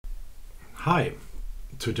Hi,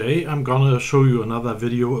 today I'm gonna show you another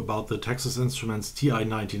video about the Texas Instruments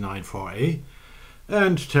TI-99 4A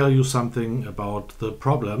and tell you something about the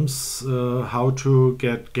problems, how to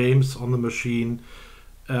get games on the machine,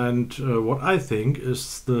 and what I think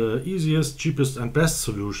is the easiest, cheapest and best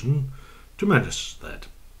solution to manage that.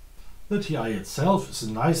 The TI itself is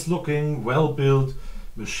a nice looking, well-built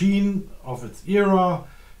machine of its era,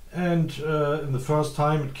 and in the first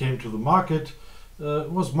time it came to the market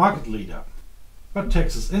was market leader. But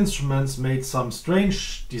Texas Instruments made some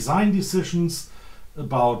strange design decisions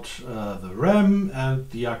about the RAM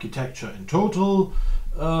and the architecture in total,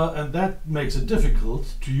 and that makes it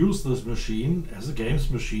difficult to use this machine as a games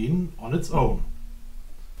machine on its own.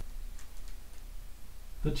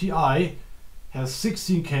 The TI has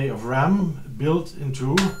 16K of RAM built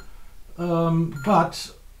into,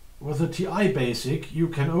 but with the TI Basic you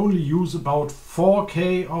can only use about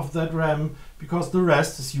 4K of that RAM because the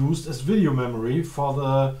rest is used as video memory for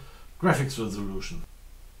the graphics resolution.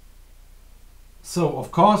 So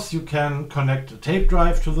of course you can connect a tape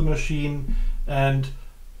drive to the machine and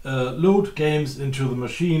load games into the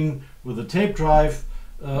machine with a tape drive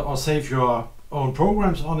or save your own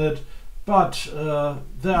programs on it, but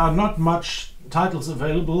there are not much titles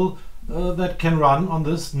available that can run on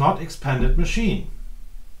this not expanded machine.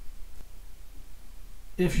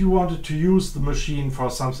 If you wanted to use the machine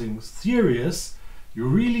for something serious, you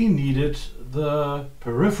really needed the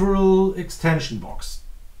peripheral extension box.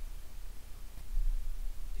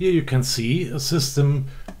 Here you can see a system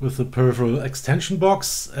with a peripheral extension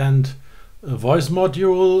box and a voice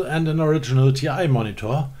module and an original TI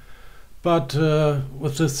monitor. But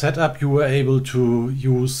with this setup you were able to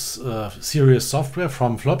use serious software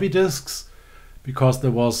from floppy disks because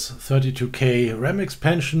there was 32K RAM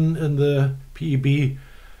expansion in the PEB.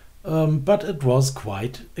 But it was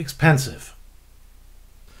quite expensive.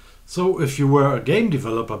 So if you were a game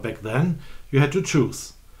developer back then, you had to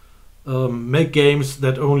choose. Make games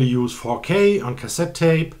that only use 4K on cassette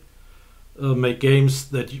tape, make games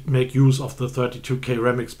that make use of the 32K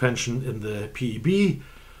RAM expansion in the PEB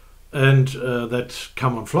and that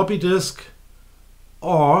come on floppy disk,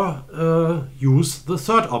 or use the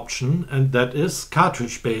third option, and that is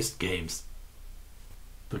cartridge-based games.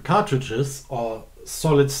 The cartridges, or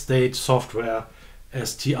solid-state software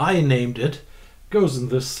as TI named it, goes in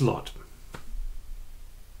this slot.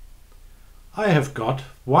 I have got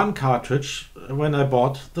one cartridge when I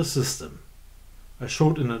bought the system. I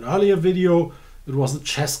showed in an earlier video it was a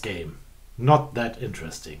chess game, not that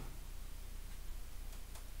interesting.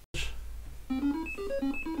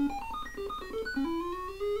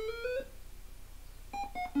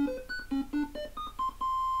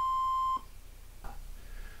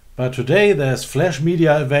 But today there's flash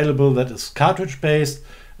media available that is cartridge based,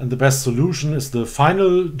 and the best solution is the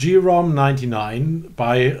FinalGROM99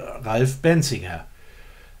 by Ralph Benzinger.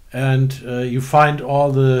 And you find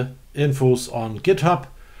all the infos on GitHub,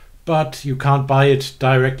 but you can't buy it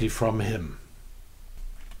directly from him.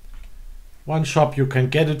 One shop you can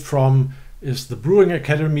get it from is the Brewing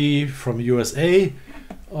Academy from USA.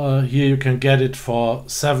 Here you can get it for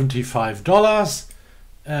 $75,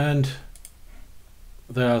 and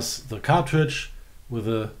there's the cartridge with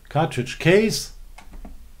a cartridge case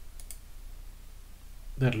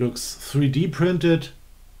that looks 3D printed,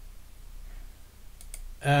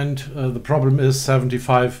 and the problem is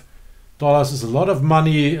 $75 is a lot of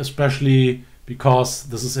money, especially because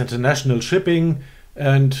this is international shipping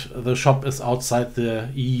and the shop is outside the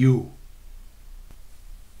EU.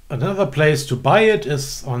 Another place to buy it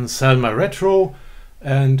is on Sell My Retro,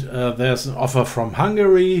 and there's an offer from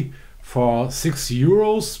Hungary for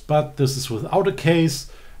 €6, but this is without a case,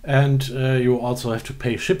 and you also have to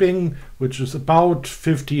pay shipping, which is about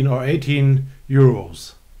 15 or 18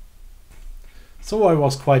 euros. So I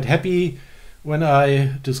was quite happy when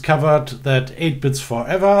I discovered that 8Bits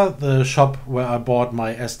Forever, the shop where I bought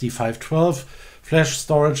my SD512 flash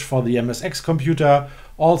storage for the MSX computer,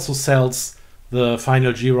 also sells the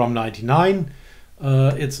FinalGROM99.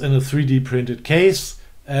 It's in a 3D printed case,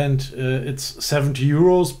 and it's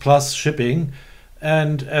 €70 plus shipping.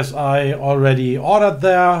 And as I already ordered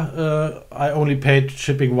there, I only paid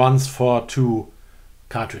shipping once for 2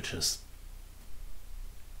 cartridges.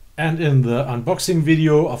 And in the unboxing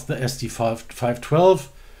video of the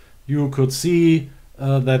SD512, you could see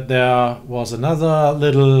that there was another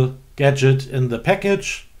little gadget in the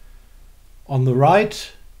package on the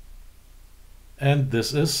right, and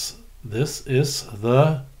this is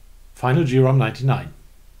the FinalGROM99.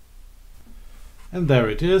 And there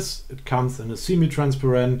it is. It comes in a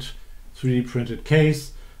semi-transparent 3D printed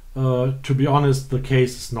case. To be honest, the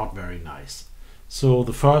case is not very nice. So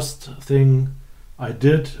the first thing I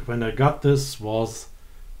did when I got this was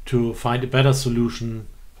to find a better solution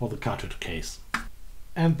for the cartridge case.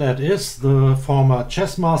 And that is the former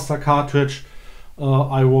Chessmaster cartridge.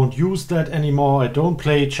 I won't use that anymore. I don't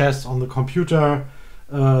play chess on the computer.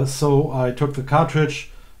 So I took the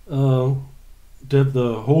cartridge, did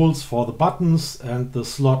the holes for the buttons and the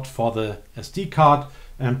slot for the SD card,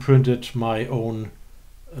 and printed my own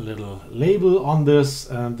little label on this,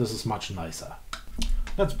 and this is much nicer.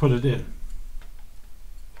 Let's put it in.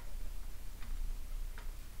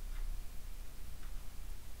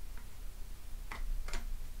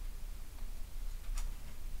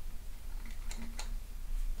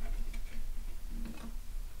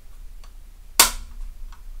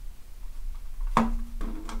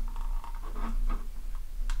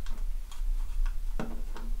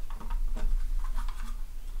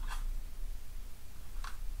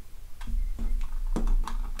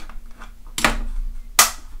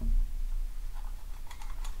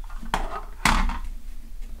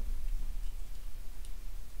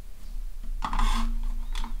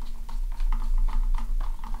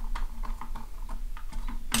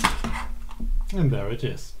 And there it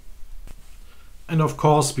is. And of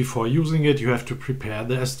course, before using it, you have to prepare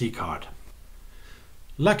the SD card.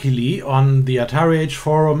 Luckily, on the AtariAge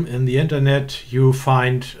forum in the internet, you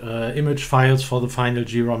find image files for the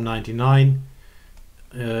FinalGROM99.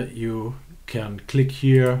 You can click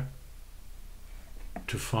here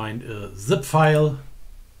to find a zip file.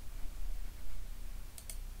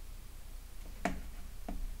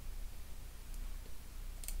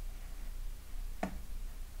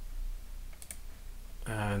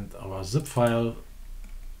 And our zip file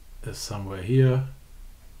is somewhere here.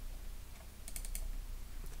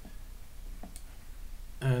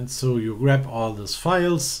 And so you grab all these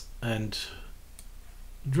files and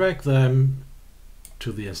drag them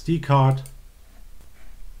to the SD card.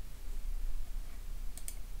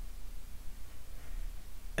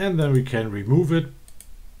 And then we can remove it.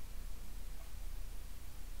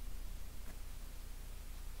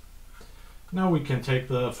 Now we can take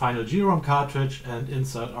the FinalGROM cartridge and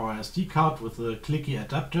insert our SD card with the clicky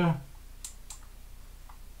adapter.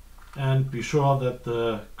 And be sure that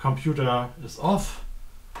the computer is off,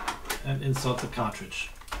 and insert the cartridge.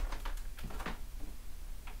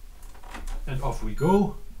 And off we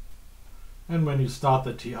go. And when you start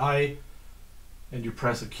the TI and you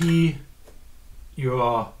press a key,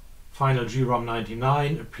 your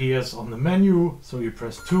FinalGROM99 appears on the menu. So you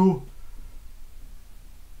press 2.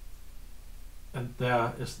 And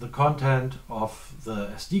there is the content of the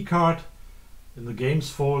SD card in the games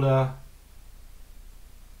folder,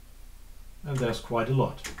 and there's quite a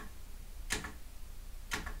lot.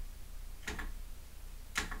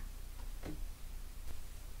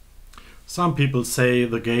 Some people say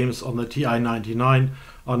the games on the TI-99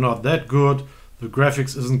 are not that good, the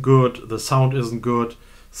graphics isn't good, the sound isn't good.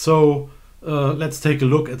 So let's take a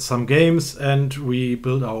look at some games and we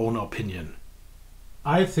build our own opinion.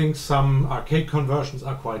 I think some arcade conversions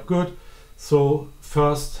are quite good, so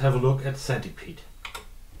first have a look at Centipede.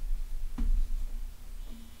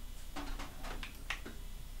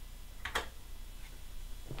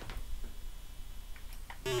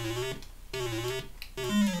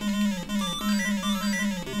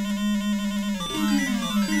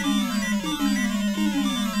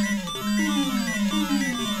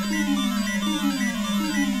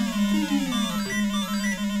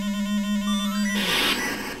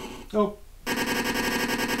 Oh.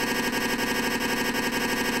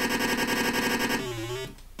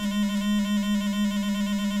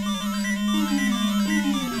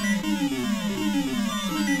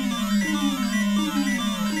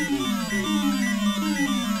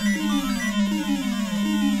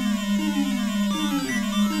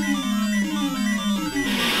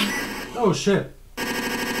 Oh shit.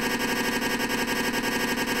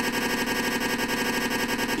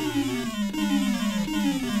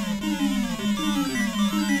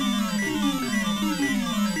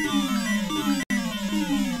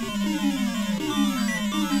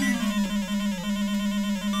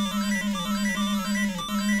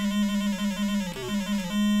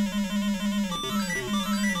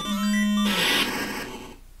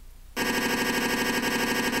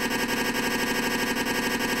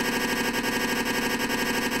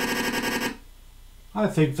 I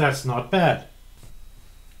think that's not bad.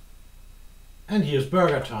 And here's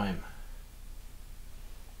burger time.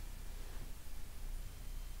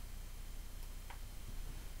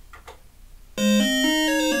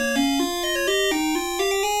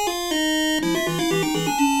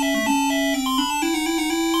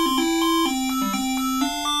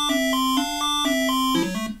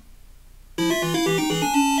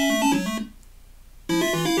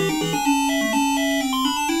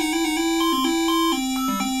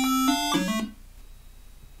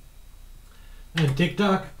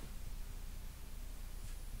 Tick-Tock.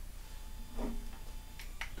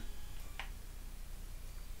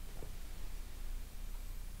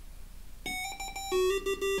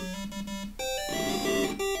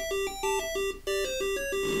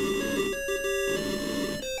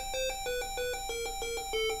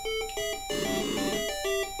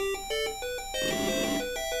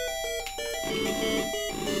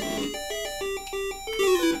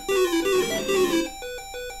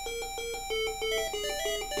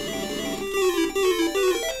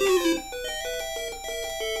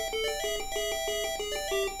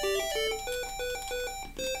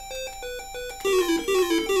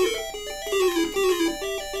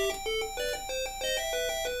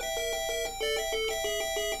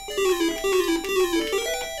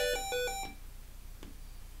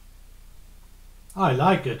 I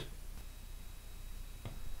like it.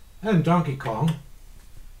 And Donkey Kong.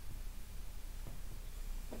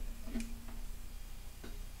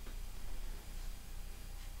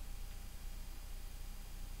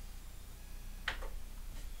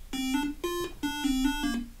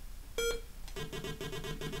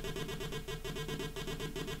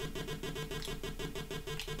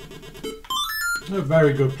 A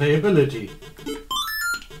very good playability.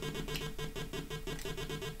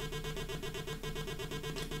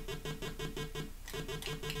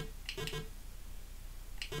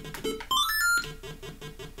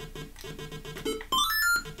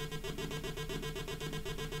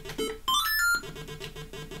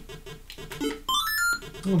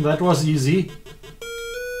 Oh, that was easy.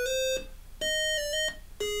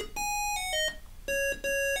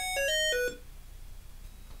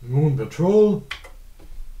 Moon Patrol.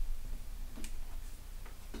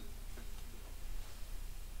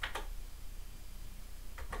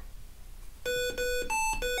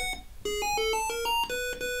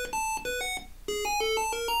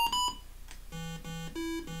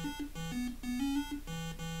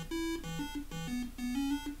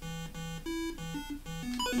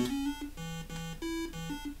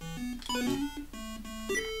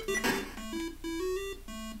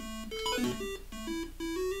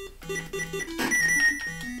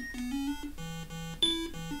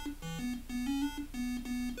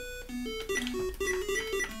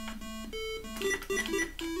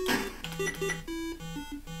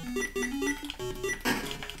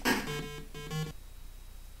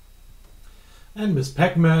 And Miss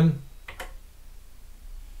Pac-Man.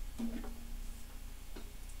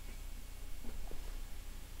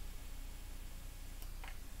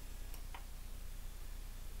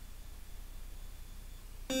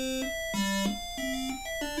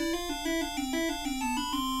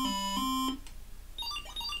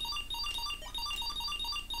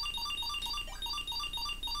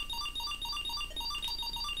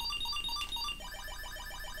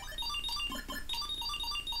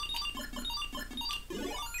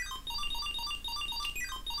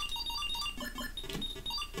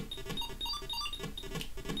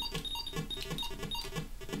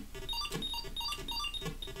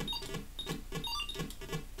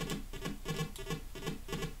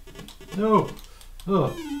 Oh,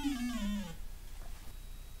 oh.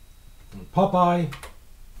 Popeye.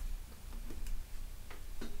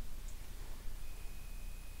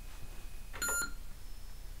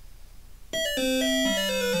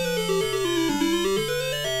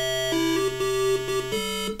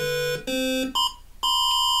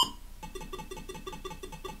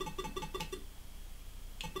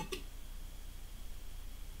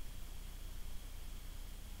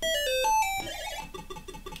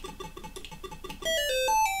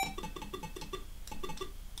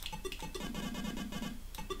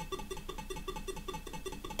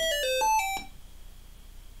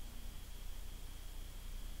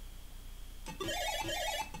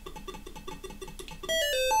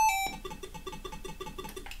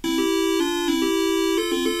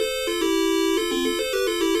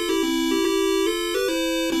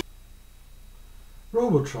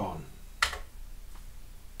 Robotron.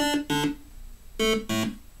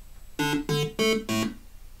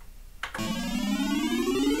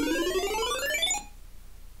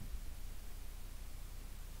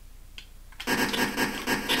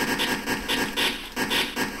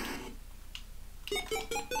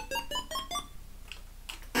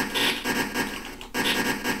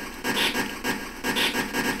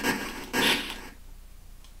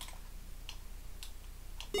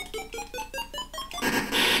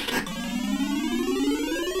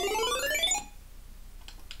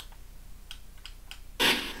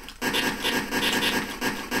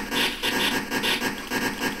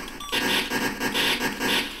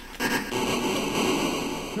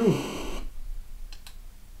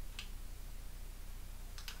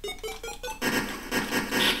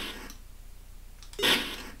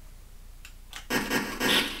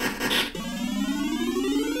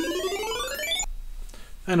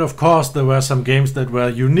 And of course there were some games that were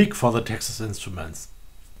unique for the Texas Instruments,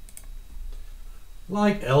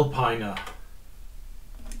 like Alpiner.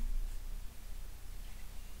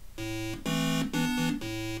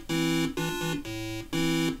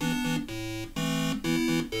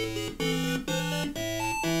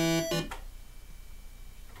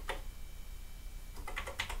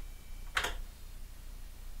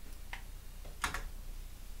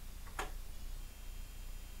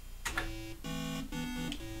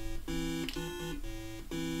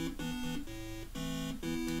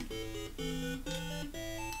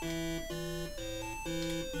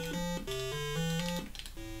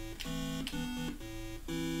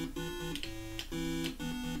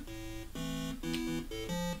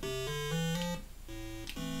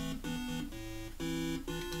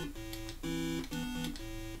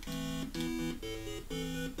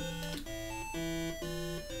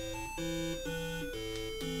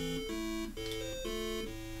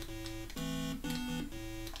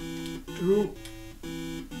 Two.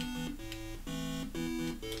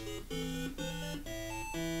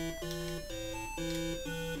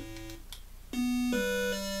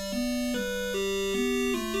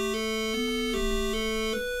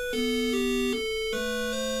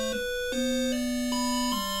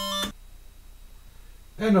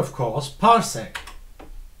 And of course, Parsec.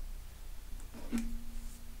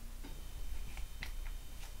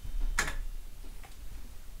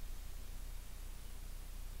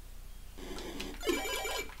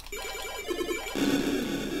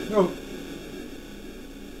 No.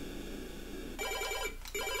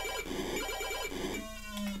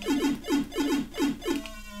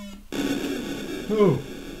 No.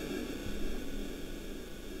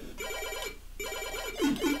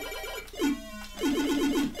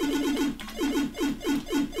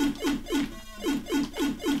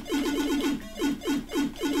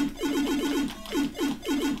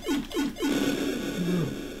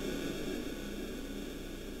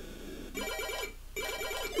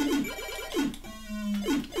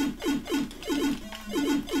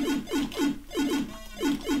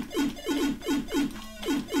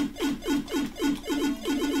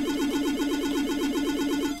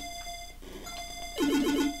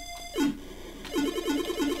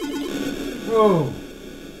 Oh.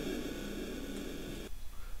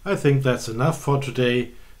 I think that's enough for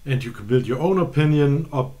today, and you can build your own opinion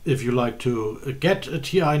of if you like to get a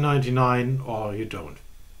TI-99 or you don't.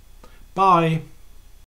 Bye!